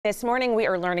This morning, we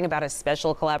are learning about a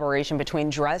special collaboration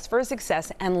between Dress for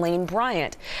Success and Lane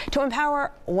Bryant to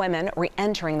empower women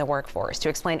re-entering the workforce. To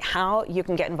explain how you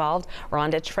can get involved,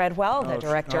 Rhonda Treadwell, the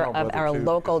director of our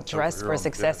local Dress for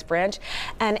Success branch,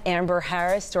 and Amber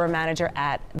Harris, store manager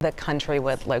at the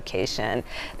Countrywood location.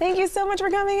 Thank you so much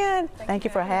for coming in. Thank you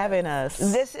for having us.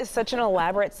 This is such an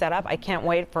elaborate setup. I can't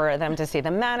wait for them to see the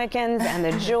mannequins and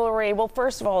the jewelry. Well,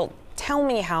 first of all, tell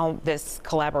me how this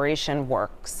collaboration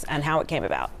works and how it came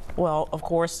about. Well, of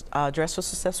course, Dress for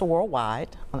Success worldwide,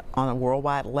 on a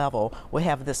worldwide level, we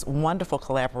have this wonderful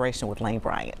collaboration with Lane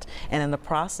Bryant. And in the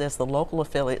process, the local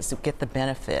affiliates get the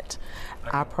benefit.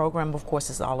 Our program, of course,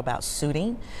 is all about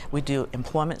suiting. We do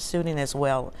employment suiting as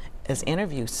well as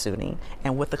interview suiting.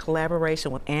 And with the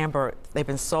collaboration with Amber, they've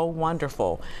been so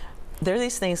wonderful. There are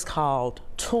these things called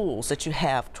tools that you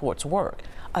have towards work.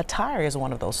 Attire is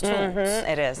one of those tools.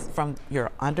 It is. From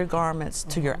your undergarments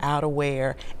to your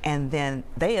outerwear, and then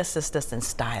they assist us in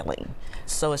styling.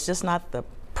 So it's just not the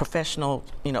professional,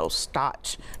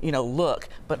 starch, look,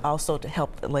 but also to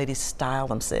help the ladies style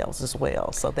themselves as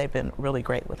well. So they've been really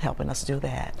great with helping us do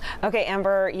that. Okay,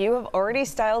 Amber, you have already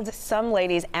styled some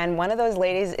ladies, and one of those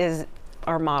ladies is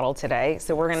our model today,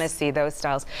 so we're going to see those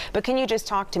styles. But can you just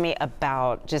talk to me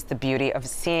about just the beauty of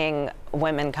seeing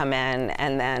women come in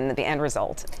and then the end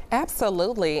result?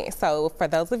 Absolutely. So for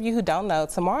those of you who don't know,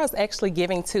 tomorrow is actually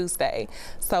Giving Tuesday.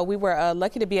 So we were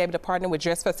lucky to be able to partner with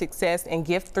Dress for Success and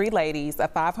give 3 ladies a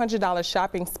 $500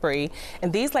 shopping spree.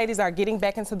 And these ladies are getting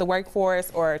back into the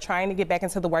workforce or trying to get back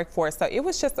into the workforce. So it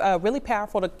was just really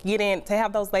powerful to get in, to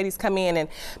have those ladies come in and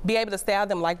be able to style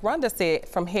them, like Rhonda said,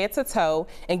 from head to toe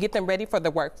and get them ready for the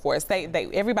workforce.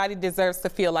 Everybody deserves to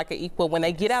feel like an equal when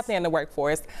they get out there in the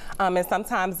workforce. And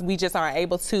sometimes we just aren't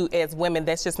able to, as women.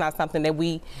 That's just not something that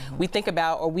we think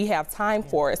about or we have time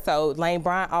for. So Lane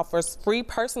Bryant offers free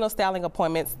personal styling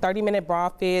appointments, 30-minute bra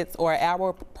fits, or an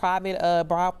hour private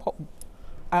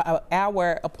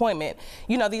hour appointment.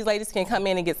 These ladies can come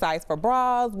in and get sized for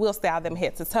bras. We'll style them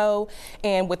head to toe.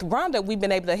 And with Rhonda, we've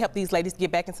been able to help these ladies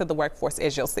get back into the workforce,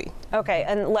 as you'll see. Okay,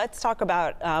 and let's talk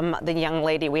about the young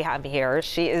lady we have here.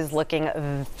 She is looking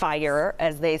fire,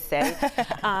 as they say.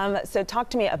 So talk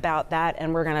to me about that,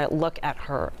 and we're going to look at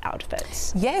her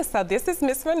outfits. Yes, so this is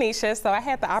Miss Renisha. So I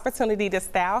had the opportunity to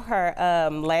style her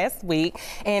last week,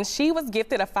 and she was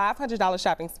gifted a $500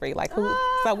 shopping spree.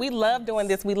 So we love doing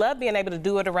this. We love being able to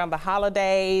do it around the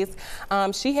holidays.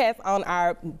 She has on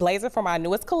our blazer from our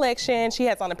newest collection. She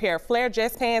has on a pair of flare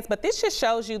dress pants, but this just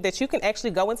shows you that you can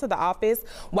actually go into the office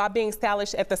while being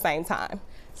stylish at the same time.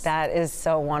 That is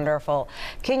so wonderful.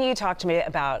 Can you talk to me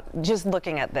about, just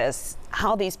looking at this,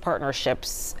 how these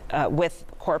partnerships with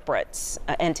corporate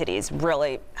entities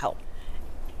really help?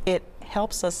 It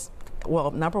helps us.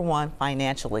 Well, number one,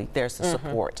 financially, there's the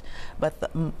support. But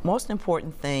the most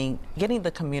important thing, getting the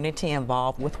community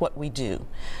involved with what we do.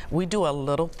 We do a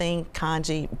little thing,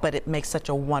 Kanji, but it makes such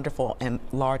a wonderful and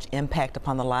large impact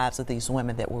upon the lives of these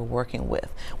women that we're working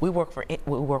with. We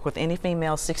work with any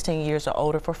female 16 years or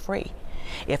older for free.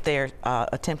 If they're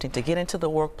attempting to get into the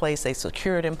workplace, they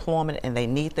secured employment, and they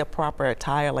need their proper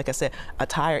attire. Like I said,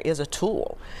 attire is a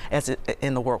tool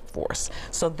in the workforce.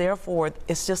 So therefore,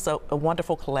 it's just a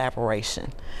wonderful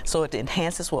collaboration. So it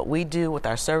enhances what we do with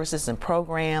our services and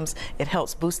programs. It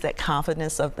helps boost that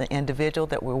confidence of the individual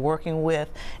that we're working with,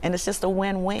 and it's just a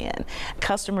win-win.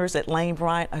 Customers at Lane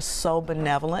Bryant are so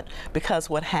benevolent, because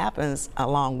what happens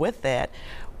along with that,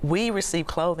 we receive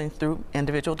clothing through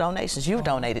individual donations. You've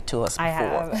donated to us before. I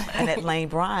have. And at Lane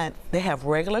Bryant, they have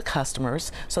regular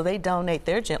customers, so they donate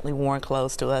their gently worn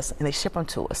clothes to us, and they ship them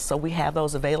to us. So we have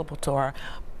those available to our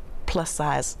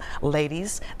plus-size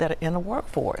ladies that are in the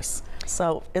workforce.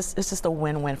 So it's just a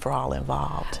win-win for all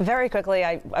involved. Very quickly,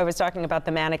 I was talking about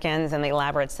the mannequins and the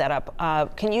elaborate setup.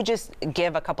 Can you just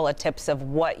give a couple of tips of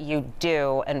what you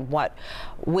do and what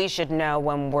we should know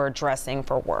when we're dressing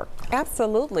for work?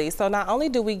 Absolutely. So not only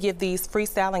do we give these free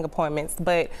styling appointments,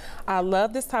 but I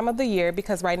love this time of the year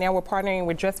because right now we're partnering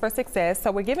with Dress for Success.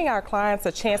 So we're giving our clients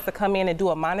a chance to come in and do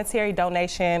a monetary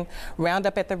donation, round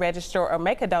up at the register, or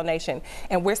make a donation.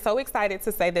 And we're so excited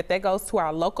to say that that goes to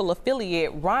our local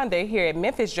affiliate, Rhonda, here at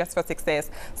Memphis Dress for Success.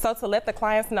 So to let the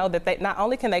clients know that they not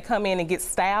only can they come in and get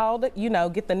styled,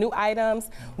 get the new items,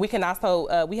 we can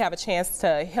also, we have a chance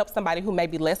to help somebody who may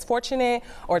be less fortunate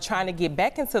or trying to get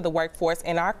back into the workforce,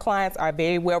 and our clients are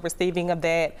very well receiving of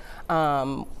that.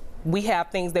 we have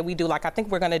things that we do, like I think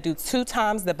we're going to do 2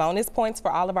 times the bonus points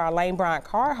for all of our Lane Bryant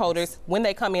card holders when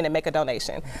they come in and make a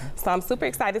donation. So I'm super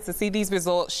excited to see these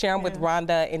results, share them with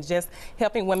Rhonda, and just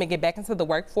helping women get back into the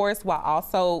workforce while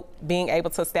also being able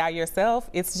to style yourself.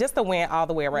 It's just a win all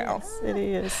the way around. Yes, it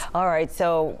is. All right,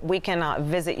 so we can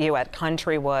visit you at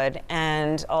Countrywood,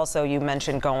 and also you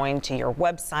mentioned going to your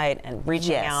website and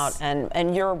reaching out,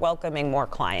 and you're welcoming more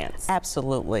clients.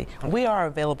 Absolutely. We are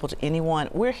available to anyone.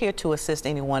 We're here to assist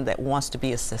anyone that wants to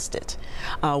be assisted.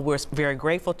 We're very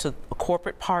grateful to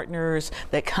corporate partners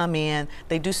that come in.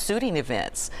 They do suiting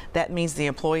events. That means the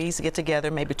employees get together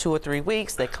maybe 2 or 3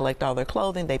 weeks. They collect all their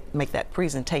clothing. They make that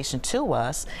presentation to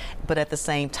us, but at the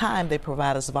same time, they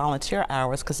provide us volunteer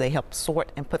hours because they help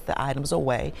sort and put the items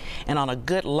away. And on a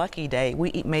good, lucky day,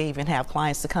 we may even have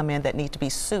clients to come in that need to be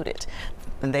suited,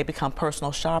 and they become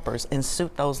personal shoppers and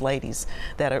suit those ladies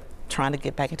that are trying to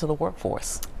get back into the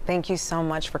workforce. Thank you so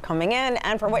much for coming in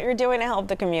and for what you're doing to help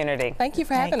the community. Thank you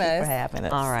for having us. Thank you for having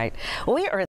us. All right. We are